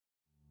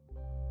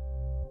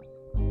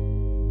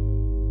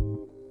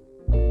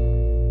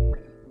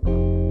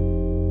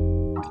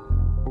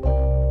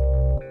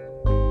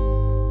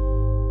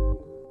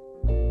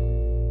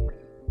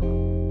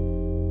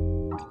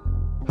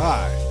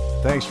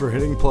thanks for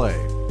hitting play.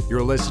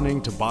 You're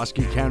listening to Bosque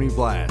County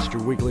Blast,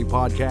 your weekly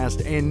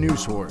podcast and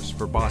news source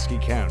for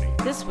Bosque County.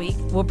 This week,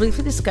 we'll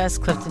briefly discuss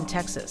Clifton,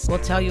 Texas. We'll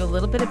tell you a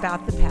little bit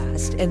about the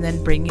past and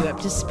then bring you up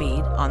to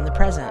speed on the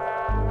present.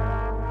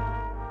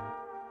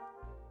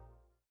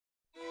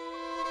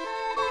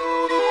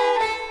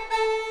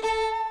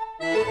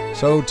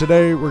 So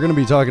today we're going to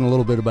be talking a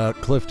little bit about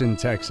Clifton,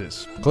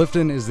 Texas.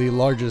 Clifton is the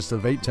largest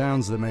of 8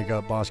 towns that make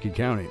up Bosque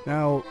County.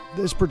 Now,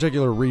 this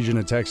particular region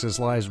of Texas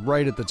lies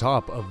right at the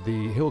top of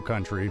the hill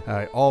country,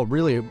 all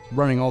really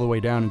running all the way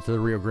down into the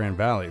Rio Grande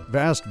Valley.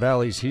 Vast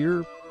valleys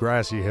here,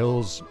 grassy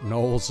hills,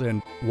 knolls,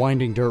 and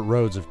winding dirt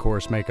roads, of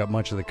course, make up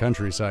much of the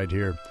countryside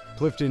here.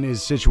 Clifton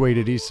is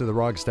situated east of the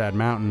Rogstad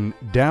Mountain,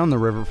 down the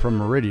river from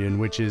Meridian,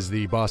 which is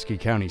the Bosque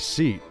County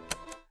seat.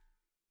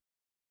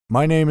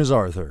 My name is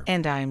Arthur.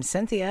 And I'm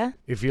Cynthia.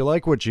 If you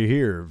like what you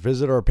hear,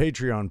 visit our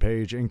Patreon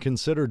page and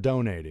consider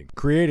donating.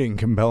 Creating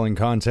compelling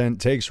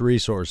content takes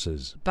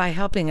resources. By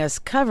helping us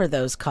cover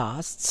those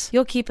costs,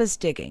 you'll keep us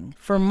digging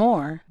for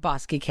more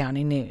Bosque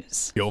County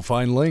news. You'll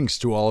find links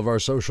to all of our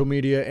social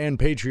media and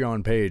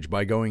Patreon page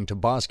by going to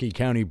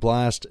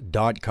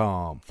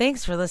bosquecountyblast.com.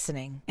 Thanks for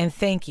listening, and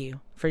thank you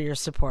for your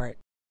support.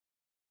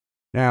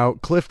 Now,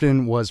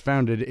 Clifton was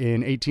founded in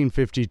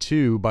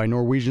 1852 by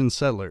Norwegian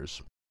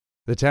settlers.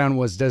 The town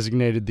was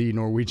designated the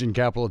Norwegian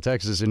capital of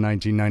Texas in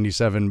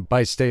 1997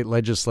 by state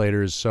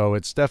legislators, so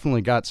it's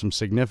definitely got some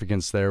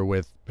significance there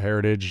with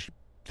heritage,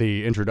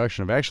 the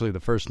introduction of actually the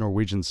first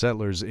Norwegian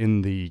settlers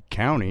in the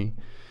county,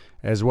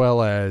 as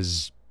well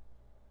as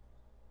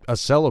a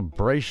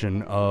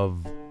celebration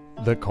of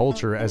the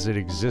culture as it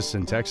exists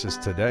in Texas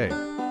today.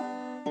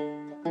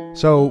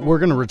 So we're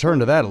going to return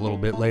to that a little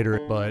bit later,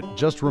 but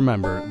just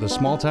remember, the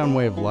small town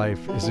way of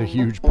life is a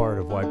huge part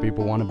of why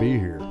people want to be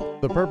here.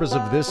 The purpose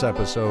of this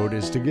episode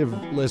is to give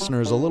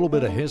listeners a little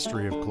bit of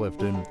history of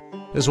Clifton.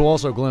 This will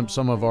also glimpse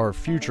some of our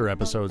future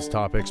episodes'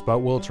 topics, but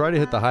we'll try to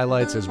hit the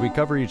highlights as we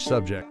cover each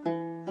subject.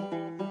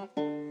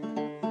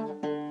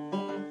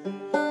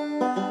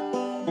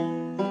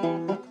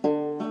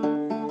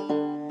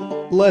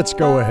 Let's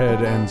go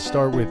ahead and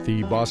start with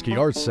the Bosque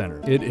Arts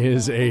Center. It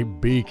is a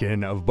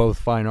beacon of both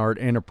fine art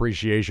and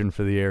appreciation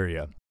for the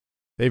area.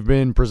 They've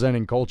been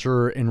presenting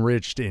culture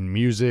enriched in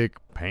music,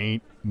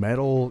 paint,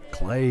 metal,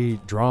 clay,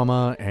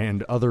 drama,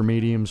 and other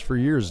mediums for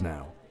years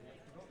now.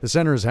 The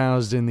center is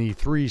housed in the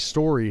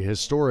 3-story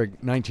historic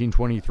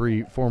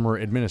 1923 former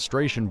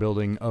administration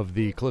building of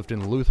the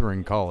Clifton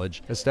Lutheran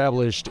College,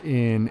 established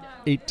in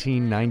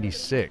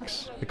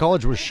 1896. The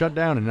college was shut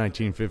down in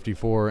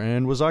 1954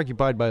 and was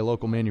occupied by a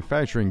local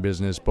manufacturing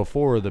business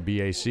before the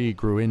BAC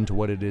grew into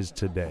what it is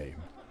today.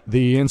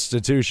 The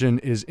institution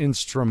is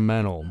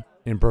instrumental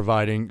in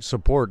providing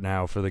support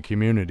now for the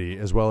community,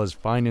 as well as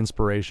fine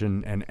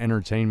inspiration and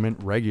entertainment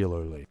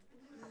regularly.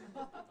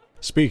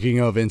 Speaking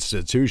of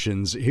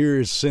institutions,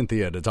 here's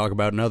Cynthia to talk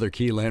about another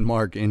key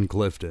landmark in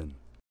Clifton.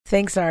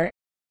 Thanks, Art.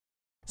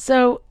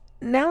 So,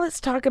 now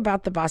let's talk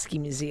about the Bosque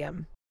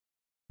Museum.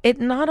 It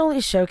not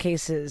only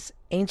showcases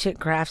ancient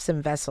crafts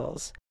and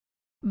vessels,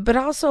 but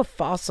also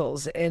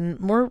fossils and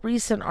more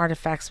recent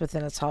artifacts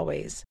within its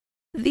hallways.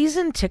 These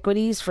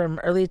antiquities from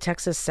early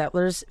Texas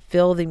settlers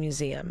fill the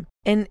museum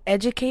and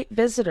educate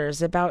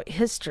visitors about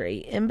history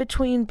in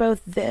between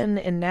both then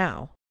and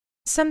now.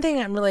 Something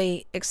I'm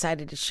really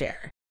excited to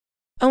share.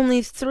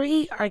 Only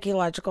 3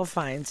 archaeological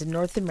finds in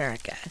North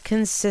America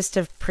consist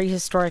of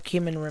prehistoric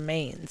human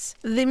remains.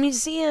 The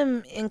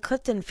museum in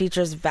Clifton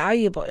features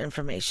valuable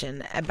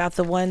information about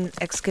the one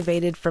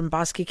excavated from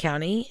Bosque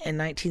County in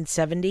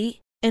 1970,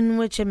 in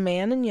which a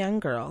man and young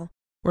girl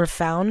were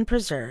found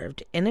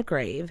preserved in a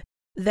grave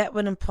that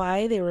would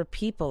imply they were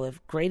people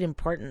of great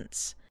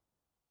importance.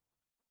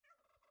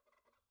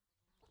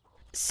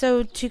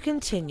 So, to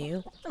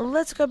continue,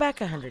 let's go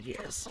back 100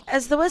 years.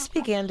 As the West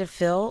began to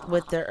fill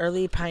with their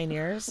early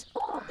pioneers,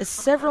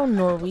 several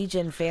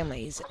Norwegian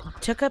families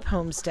took up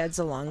homesteads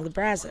along the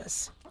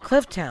Brazos.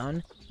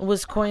 Clifftown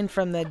was coined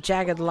from the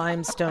jagged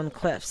limestone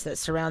cliffs that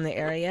surround the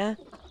area.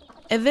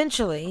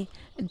 Eventually,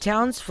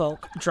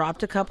 townsfolk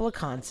dropped a couple of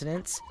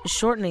consonants,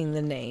 shortening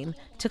the name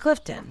to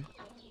Clifton.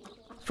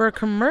 For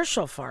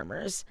commercial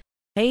farmers,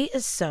 hay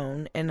is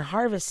sown and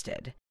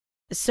harvested.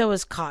 So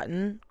is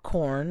cotton,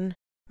 corn,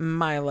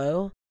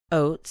 milo,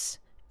 oats,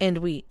 and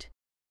wheat.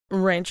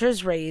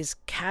 Ranchers raise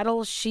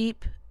cattle,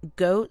 sheep,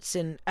 goats,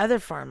 and other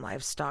farm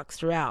livestock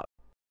throughout.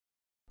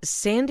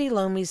 Sandy,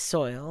 loamy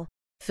soil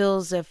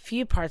fills a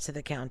few parts of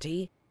the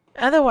county.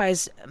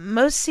 Otherwise,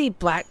 most see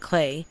black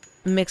clay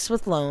mixed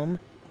with loam,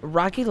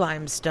 rocky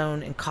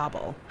limestone, and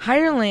cobble.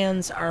 Higher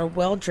lands are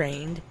well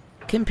drained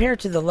compared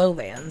to the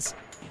lowlands,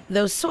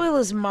 though soil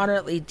is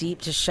moderately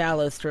deep to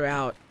shallow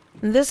throughout.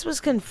 This was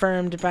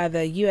confirmed by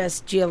the U.S.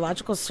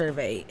 Geological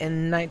Survey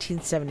in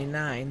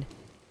 1979.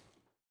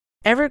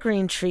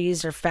 Evergreen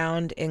trees are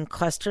found in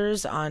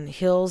clusters on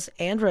hills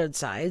and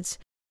roadsides,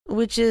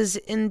 which is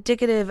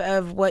indicative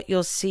of what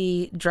you'll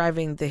see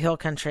driving the hill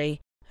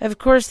country. Of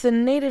course, the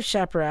native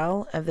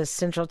chaparral of the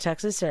central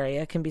Texas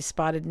area can be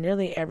spotted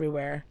nearly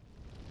everywhere.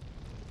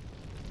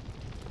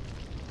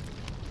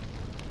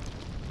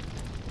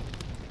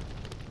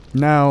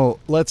 Now,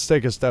 let's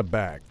take a step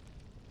back.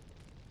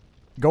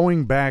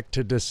 Going back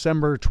to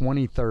December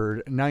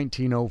 23rd,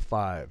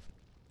 1905,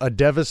 a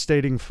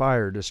devastating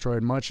fire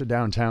destroyed much of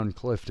downtown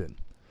Clifton.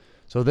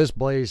 So this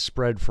blaze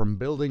spread from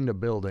building to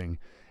building,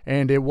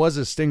 and it was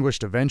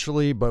extinguished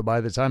eventually, but by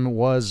the time it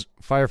was,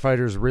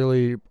 firefighters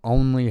really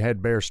only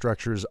had bare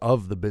structures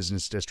of the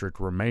business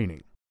district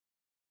remaining.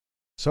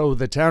 So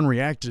the town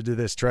reacted to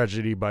this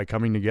tragedy by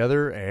coming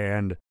together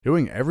and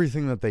doing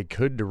everything that they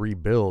could to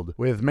rebuild,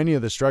 with many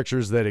of the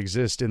structures that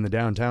exist in the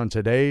downtown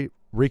today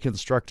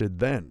reconstructed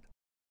then.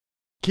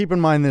 Keep in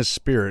mind this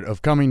spirit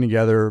of coming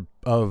together,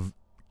 of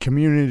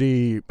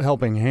community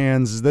helping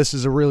hands. This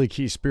is a really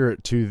key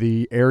spirit to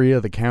the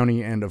area, the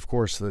county, and of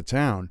course the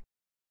town.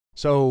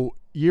 So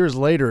years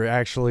later,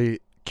 actually,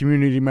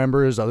 community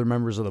members, other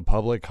members of the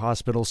public,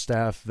 hospital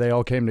staff, they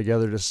all came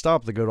together to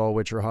stop the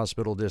Goodall-Witcher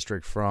Hospital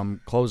District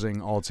from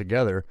closing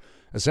altogether,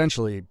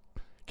 essentially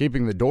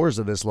keeping the doors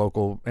of this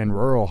local and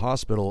rural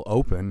hospital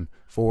open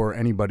for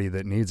anybody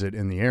that needs it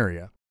in the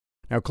area.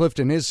 Now,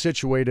 Clifton is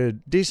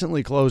situated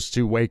decently close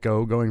to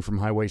Waco, going from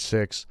Highway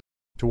 6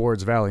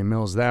 towards Valley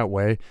Mills that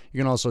way. You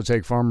can also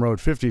take Farm Road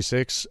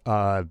 56.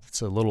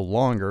 It's a little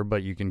longer,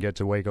 but you can get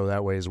to Waco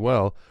that way as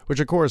well,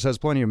 which of course has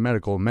plenty of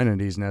medical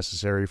amenities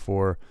necessary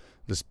for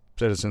the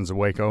citizens of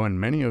Waco and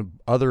many of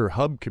other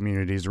hub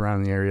communities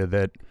around the area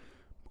that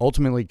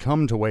ultimately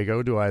come to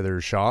Waco to either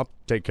shop,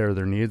 take care of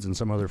their needs in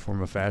some other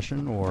form of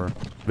fashion, or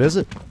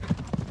visit.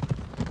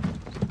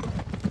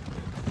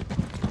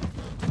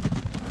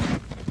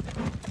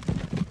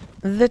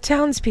 The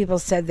townspeople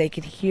said they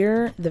could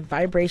hear the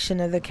vibration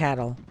of the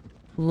cattle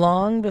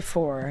long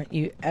before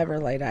you ever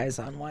laid eyes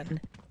on one.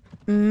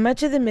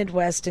 Much of the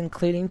Midwest,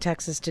 including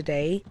Texas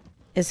today,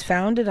 is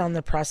founded on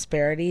the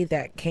prosperity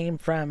that came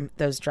from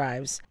those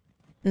drives.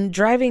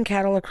 Driving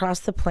cattle across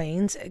the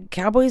plains,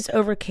 cowboys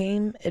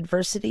overcame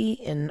adversity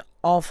in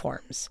all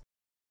forms.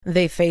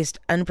 They faced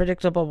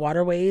unpredictable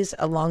waterways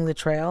along the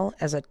trail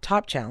as a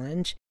top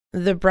challenge.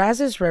 The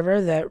Brazos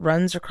River that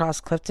runs across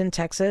Clifton,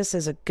 Texas,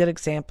 is a good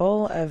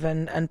example of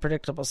an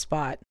unpredictable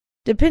spot.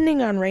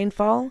 Depending on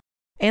rainfall,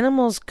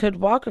 animals could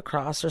walk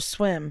across or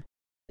swim.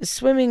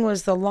 Swimming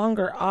was the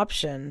longer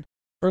option,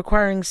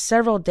 requiring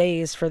several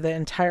days for the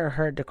entire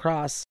herd to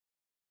cross.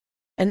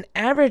 An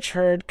average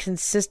herd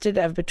consisted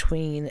of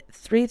between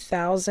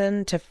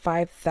 3,000 to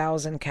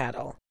 5,000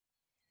 cattle.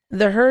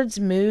 The herds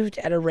moved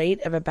at a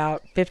rate of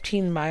about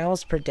 15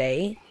 miles per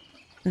day.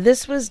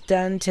 This was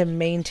done to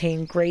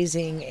maintain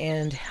grazing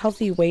and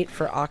healthy weight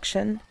for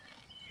auction.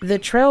 The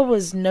trail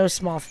was no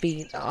small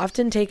feat,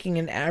 often taking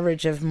an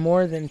average of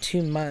more than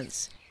 2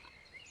 months.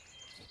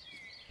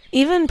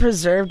 Even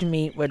preserved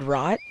meat would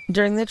rot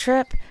during the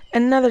trip,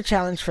 another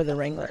challenge for the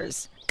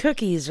wranglers.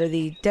 Cookies, or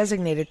the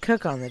designated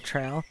cook on the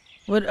trail,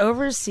 would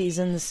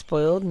over-season the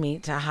spoiled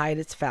meat to hide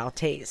its foul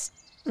taste.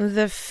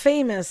 The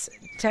famous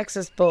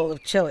Texas bowl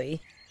of chili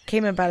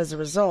came about as a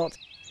result,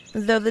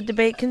 though the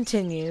debate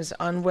continues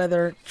on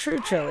whether true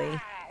chili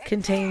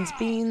contains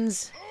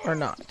beans or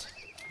not.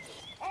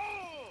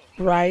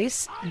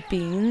 Rice,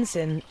 beans,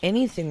 and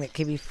anything that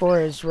could be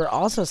foraged were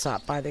also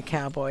sought by the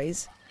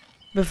cowboys.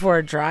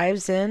 Before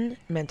drives in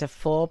meant a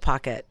full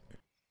pocket.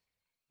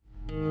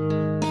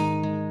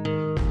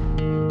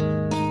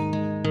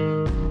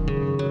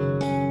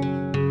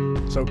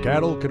 So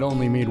cattle could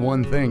only mean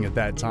one thing at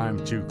that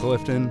time to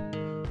Clifton: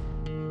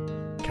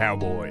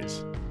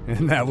 cowboys.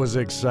 And that was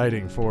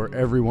exciting for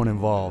everyone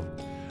involved.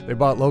 They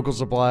bought local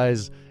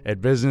supplies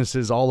at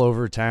businesses all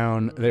over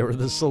town. They were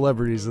the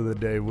celebrities of the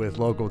day, with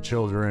local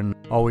children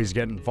always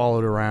getting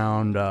followed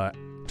around,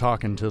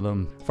 talking to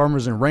them.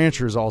 Farmers and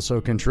ranchers also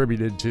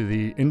contributed to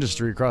the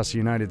industry across the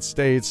United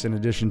States, in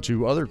addition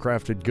to other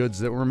crafted goods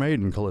that were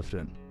made in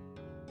Clifton.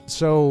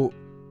 So,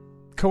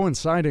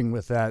 coinciding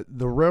with that,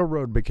 the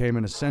railroad became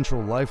an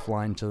essential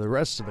lifeline to the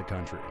rest of the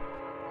country.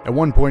 At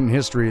one point in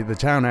history, the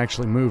town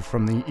actually moved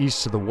from the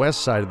east to the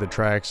west side of the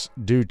tracks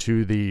due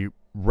to the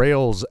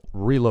rail's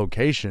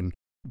relocation.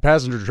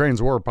 Passenger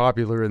trains were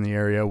popular in the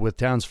area, with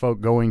townsfolk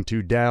going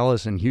to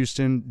Dallas and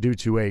Houston due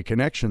to a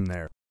connection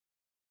there.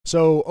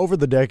 So, over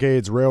the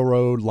decades,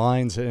 railroad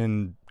lines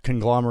and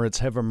conglomerates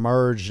have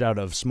emerged out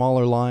of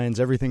smaller lines.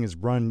 Everything is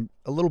run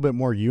a little bit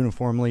more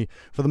uniformly.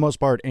 For the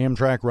most part,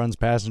 Amtrak runs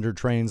passenger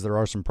trains. There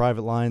are some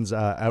private lines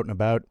out and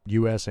about,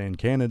 U.S. and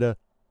Canada.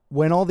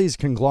 When all these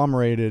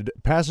conglomerated,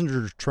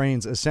 passenger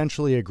trains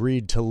essentially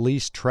agreed to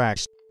lease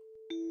tracks.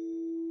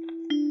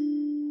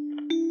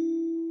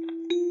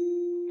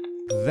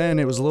 Then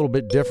it was a little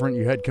bit different.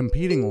 You had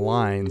competing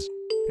lines.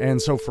 And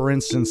so, for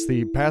instance,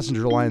 the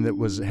passenger line that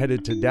was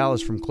headed to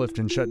Dallas from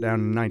Clifton shut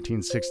down in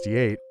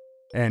 1968,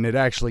 and it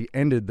actually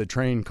ended the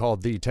train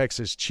called the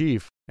Texas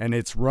Chief and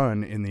its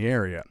run in the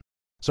area.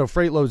 So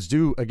freight loads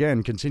do,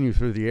 again, continue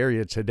through the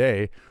area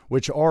today,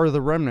 which are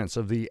the remnants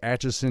of the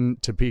Atchison,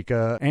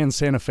 Topeka, and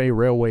Santa Fe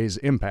Railway's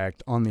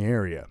impact on the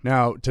area.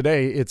 Now,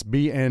 today, it's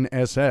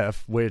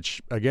BNSF,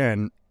 which,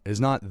 again,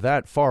 is not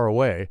that far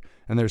away,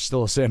 and there's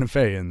still a Santa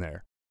Fe in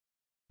there.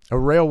 A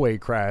railway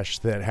crash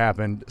that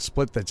happened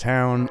split the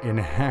town in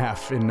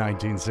half in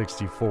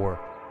 1964.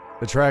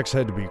 The tracks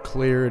had to be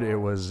cleared. It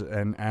was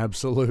an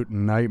absolute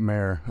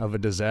nightmare of a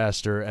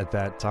disaster at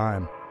that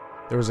time.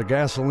 There was a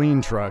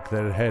gasoline truck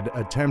that had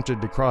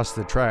attempted to cross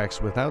the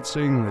tracks without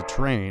seeing the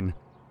train.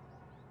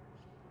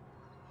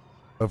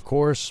 Of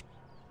course,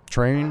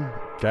 train,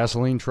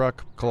 gasoline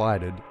truck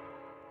collided.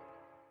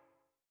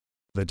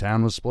 The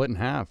town was split in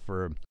half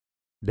for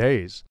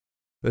days.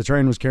 The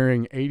train was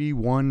carrying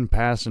 81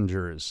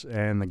 passengers,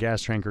 and the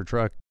gas tanker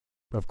truck,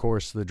 of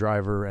course, the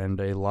driver and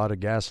a lot of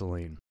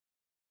gasoline.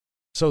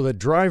 So the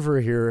driver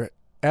here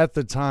at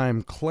the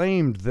time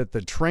claimed that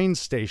the train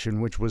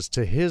station, which was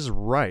to his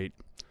right,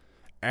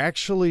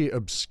 actually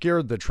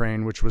obscured the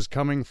train, which was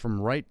coming from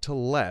right to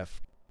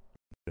left.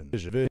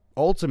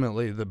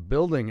 Ultimately, the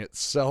building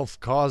itself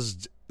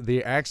caused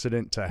the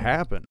accident to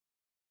happen,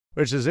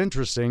 which is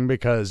interesting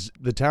because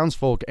the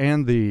townsfolk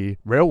and the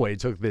railway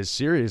took this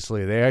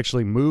seriously. They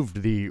actually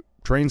moved the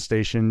train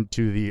station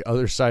to the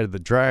other side of the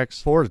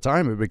tracks. For a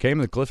time, it became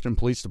the Clifton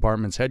Police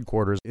Department's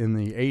headquarters in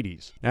the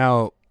 80s.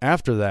 Now,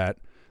 after that,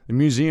 the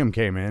museum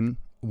came in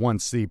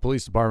once the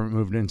police department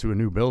moved into a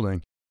new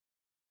building.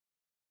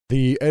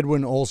 The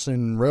Edwin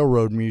Olson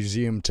Railroad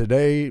Museum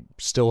today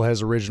still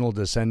has original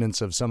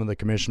descendants of some of the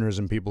commissioners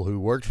and people who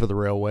worked for the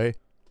railway,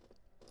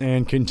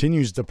 and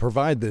continues to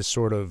provide this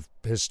sort of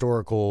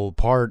historical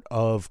part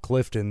of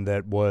Clifton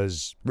that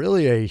was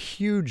really a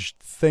huge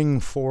thing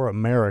for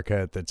America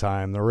at the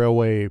time. The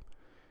railway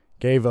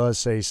gave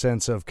us a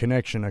sense of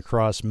connection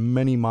across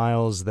many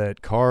miles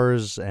that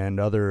cars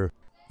and other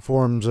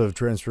forms of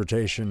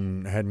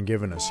transportation hadn't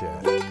given us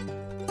yet.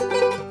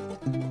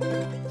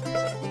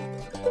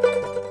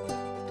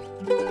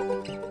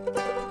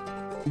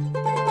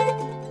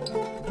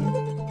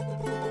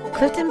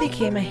 Clifton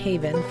became a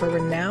haven for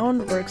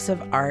renowned works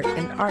of art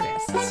and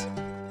artists.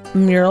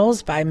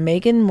 Murals by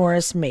Megan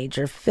Morris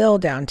Major fill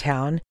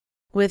downtown,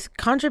 with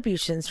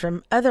contributions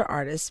from other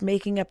artists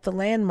making up the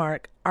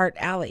landmark Art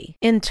Alley.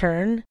 In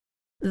turn,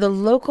 the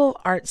local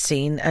art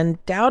scene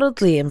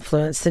undoubtedly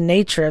influenced the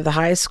nature of the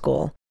high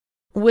school,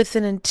 with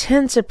an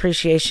intense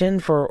appreciation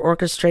for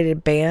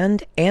orchestrated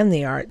band and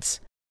the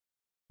arts.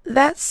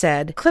 That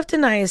said,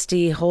 Clifton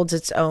ISD holds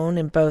its own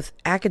in both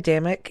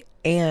academic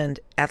and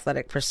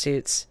athletic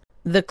pursuits.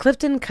 The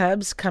Clifton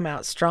Cubs come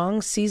out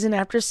strong season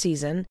after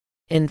season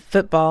in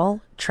football,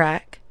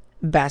 track,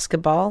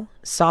 basketball,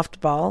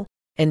 softball,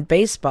 and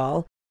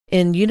baseball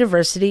in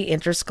university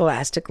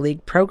interscholastic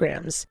league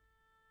programs.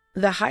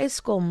 The high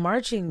school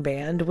marching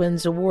band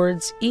wins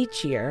awards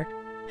each year,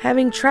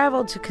 having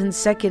traveled to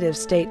consecutive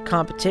state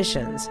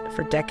competitions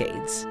for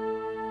decades.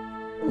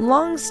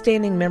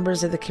 Long-standing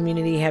members of the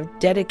community have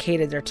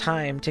dedicated their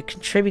time to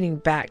contributing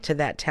back to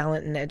that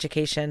talent and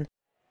education.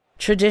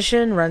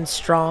 Tradition runs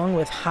strong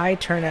with high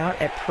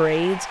turnout at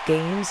parades,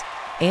 games,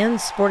 and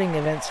sporting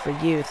events for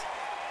youth,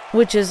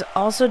 which is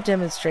also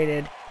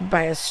demonstrated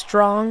by a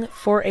strong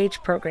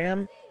 4-H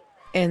program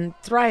and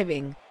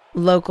thriving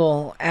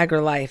local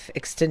AgriLife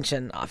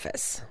Extension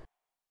office.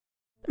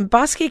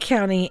 Bosque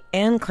County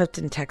and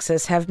Clifton,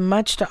 Texas have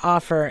much to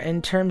offer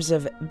in terms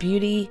of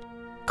beauty,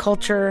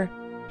 culture,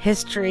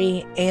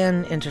 history,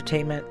 and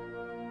entertainment.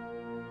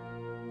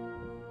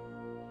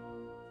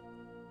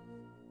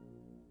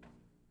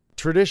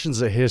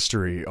 Traditions of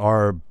history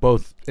are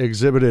both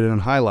exhibited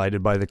and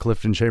highlighted by the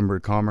Clifton Chamber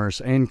of Commerce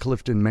and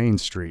Clifton Main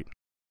Street.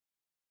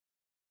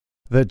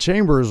 The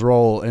Chamber's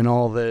role in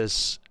all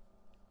this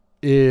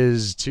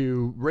is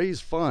to raise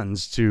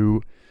funds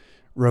to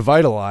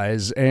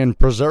revitalize and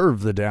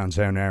preserve the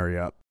downtown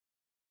area.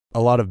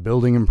 A lot of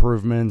building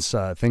improvements,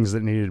 things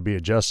that needed to be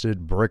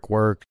adjusted,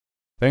 brickwork,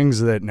 things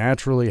that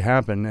naturally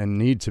happen and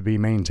need to be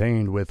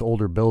maintained with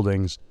older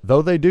buildings,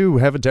 though they do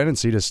have a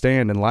tendency to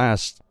stand and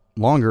last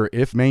longer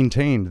if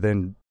maintained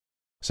than,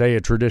 say, a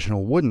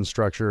traditional wooden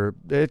structure.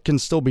 It can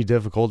still be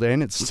difficult,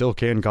 and it still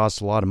can cost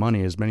a lot of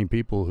money, as many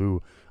people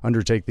who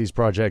undertake these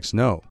projects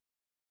know.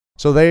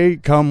 So they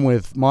come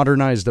with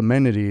modernized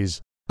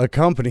amenities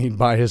accompanied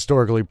by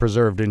historically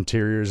preserved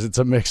interiors. It's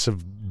a mix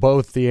of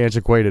both the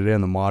antiquated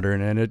and the modern,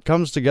 and it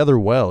comes together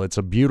well. It's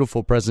a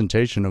beautiful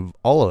presentation of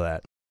all of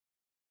that.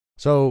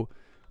 So,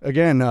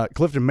 again,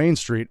 Clifton Main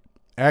Street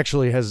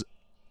actually has,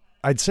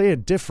 I'd say, a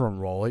different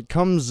role. It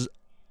comes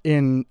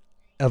in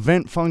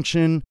event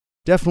function,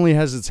 definitely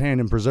has its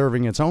hand in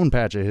preserving its own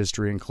patch of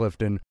history in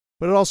Clifton,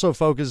 but it also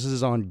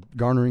focuses on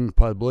garnering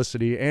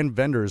publicity and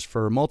vendors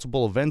for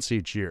multiple events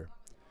each year.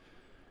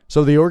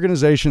 So the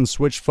organization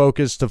switched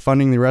focus to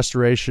funding the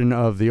restoration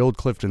of the old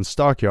Clifton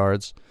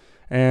stockyards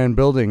and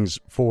buildings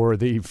for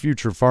the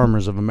future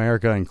farmers of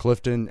America in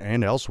Clifton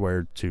and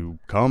elsewhere to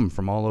come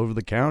from all over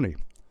the county.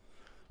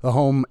 The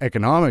Home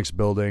Economics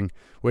Building,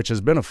 which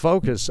has been a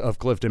focus of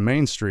Clifton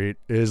Main Street,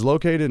 is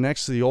located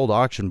next to the old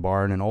auction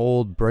barn. An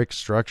old brick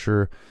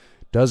structure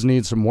does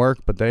need some work,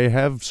 but they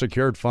have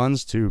secured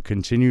funds to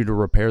continue to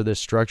repair this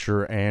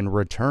structure and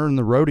return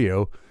the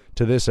rodeo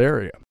to this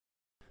area.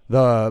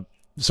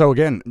 So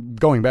again,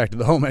 going back to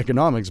the Home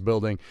Economics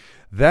Building,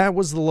 that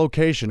was the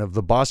location of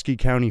the Bosque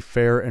County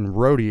Fair and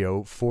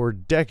Rodeo for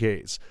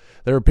decades.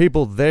 There are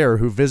people there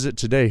who visit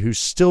today who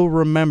still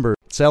remember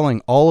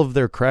selling all of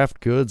their craft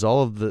goods,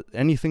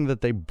 anything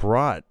that they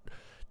brought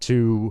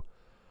to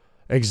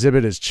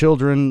exhibit as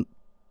children,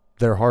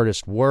 their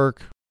hardest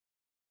work.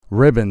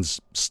 Ribbons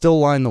still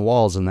line the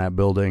walls in that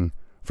building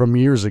from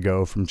years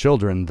ago from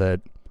children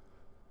that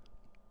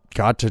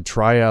got to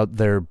try out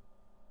their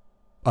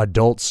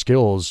adult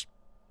skills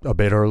a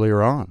bit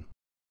earlier on.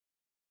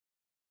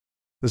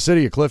 The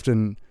city of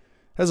Clifton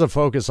has a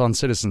focus on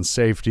citizen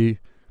safety,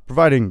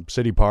 providing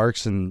city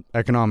parks and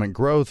economic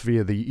growth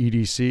via the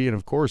EDC and,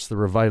 of course, the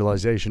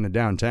revitalization of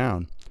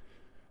downtown.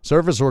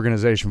 Service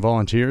organization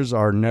volunteers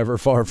are never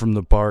far from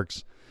the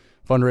parks,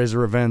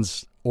 fundraiser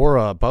events,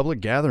 or public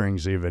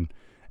gatherings even,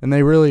 and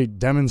they really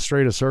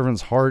demonstrate a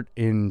servant's heart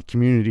in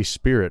community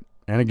spirit.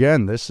 And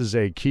again, this is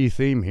a key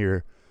theme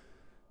here.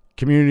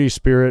 Community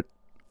spirit,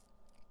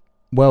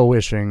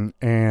 well-wishing,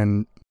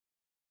 and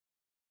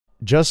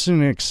just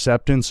an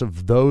acceptance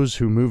of those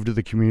who move to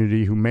the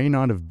community who may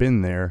not have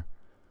been there,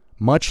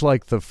 much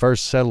like the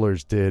first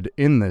settlers did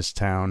in this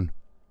town.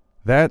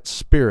 That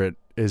spirit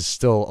is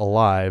still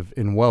alive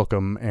in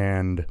welcome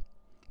and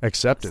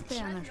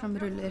acceptance.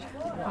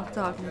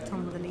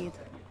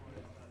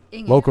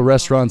 Local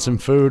restaurants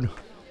and food,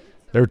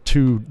 they're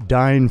to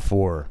dine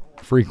for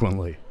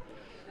frequently.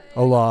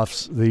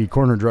 Olaf's, the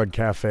Corner Drug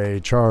Cafe,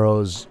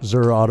 Charo's,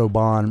 Zur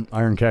Autobahn,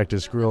 Iron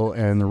Cactus Grill,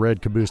 and the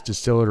Red Caboose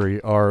Distillery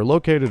are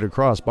located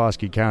across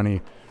Bosque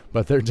County,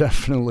 but they're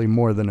definitely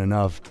more than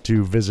enough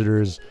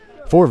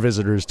for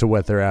visitors to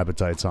whet their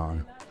appetites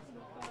on.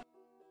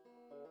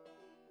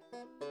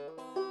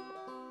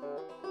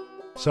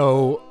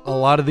 So, a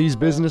lot of these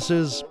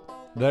businesses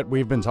that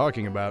we've been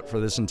talking about for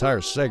this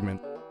entire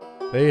segment,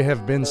 they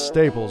have been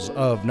staples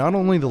of not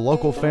only the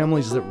local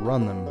families that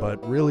run them,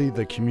 but really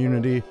the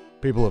community.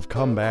 People have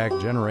come back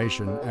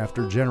generation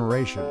after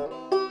generation.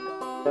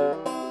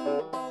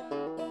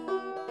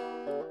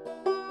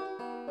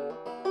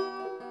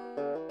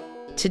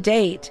 To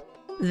date,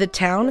 the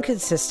town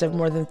consists of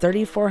more than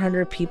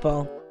 3,400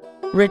 people,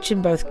 rich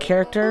in both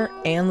character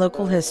and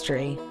local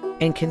history,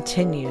 and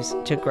continues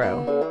to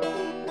grow.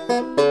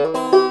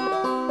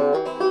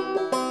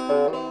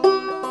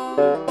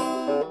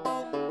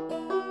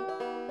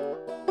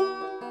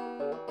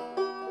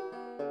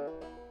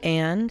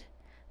 And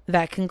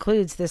that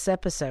concludes this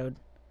episode.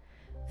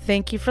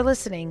 Thank you for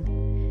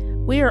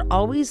listening. We are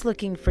always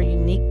looking for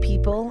unique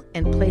people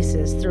and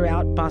places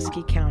throughout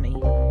Bosque County.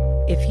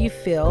 If you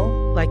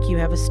feel like you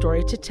have a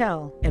story to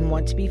tell and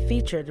want to be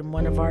featured in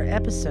one of our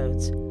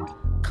episodes,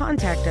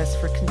 contact us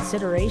for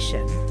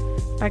consideration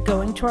by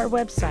going to our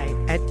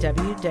website at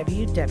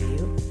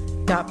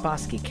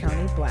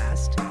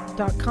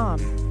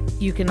www.bosquecountyblast.com.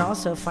 You can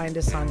also find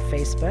us on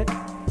Facebook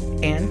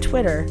and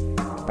Twitter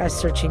by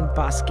searching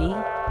Bosque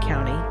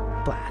County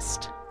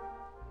Blast.